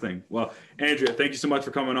the best thing. Well, Andrea, thank you so much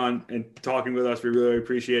for coming on and talking with us. We really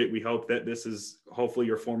appreciate it. We hope that this is hopefully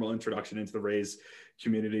your formal introduction into the Rays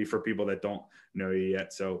community for people that don't know you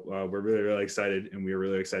yet. So we're really, really excited, and we are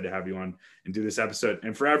really excited to have you on and do this episode.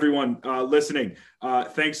 And for everyone listening,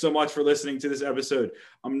 thanks so much for listening to this episode.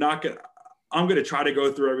 I'm going to try to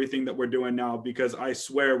go through everything that we're doing now because I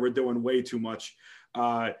swear we're doing way too much.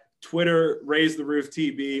 Twitter, Raise the Roof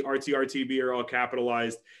TB, RTR TB are all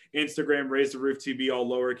capitalized. Instagram, Raise the Roof TB, all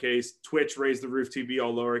lowercase. Twitch, Raise the Roof TB,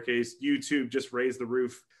 all lowercase. YouTube, just Raise the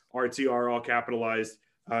Roof RTR, all capitalized.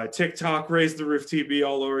 TikTok, Raise the Roof TB,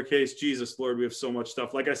 all lowercase. Jesus, Lord, we have so much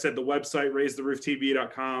stuff. Like I said, the website,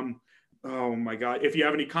 raisetherooftb.com. Oh my God. If you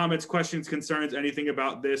have any comments, questions, concerns, anything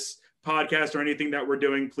about this podcast or anything that we're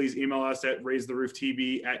doing, please email us at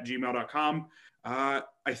raisetherooftb@gmail.com.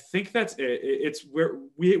 I think that's it. It's where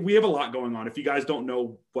we have a lot going on. If you guys don't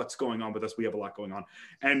know what's going on with us, we have a lot going on.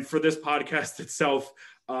 And for this podcast itself,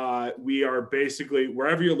 we are basically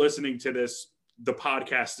wherever you're listening to this, the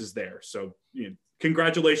podcast is there. So,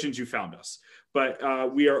 congratulations, you found us.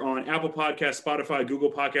 But we are on Apple Podcasts, Spotify,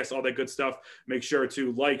 Google Podcasts, all that good stuff. Make sure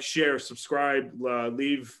to like, share, subscribe,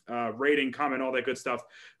 leave rating, comment, all that good stuff.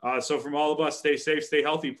 So from all of us, stay safe, stay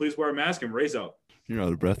healthy. Please wear a mask and raise up. You're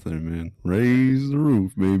out of breath there, man. Raise the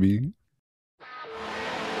roof, baby.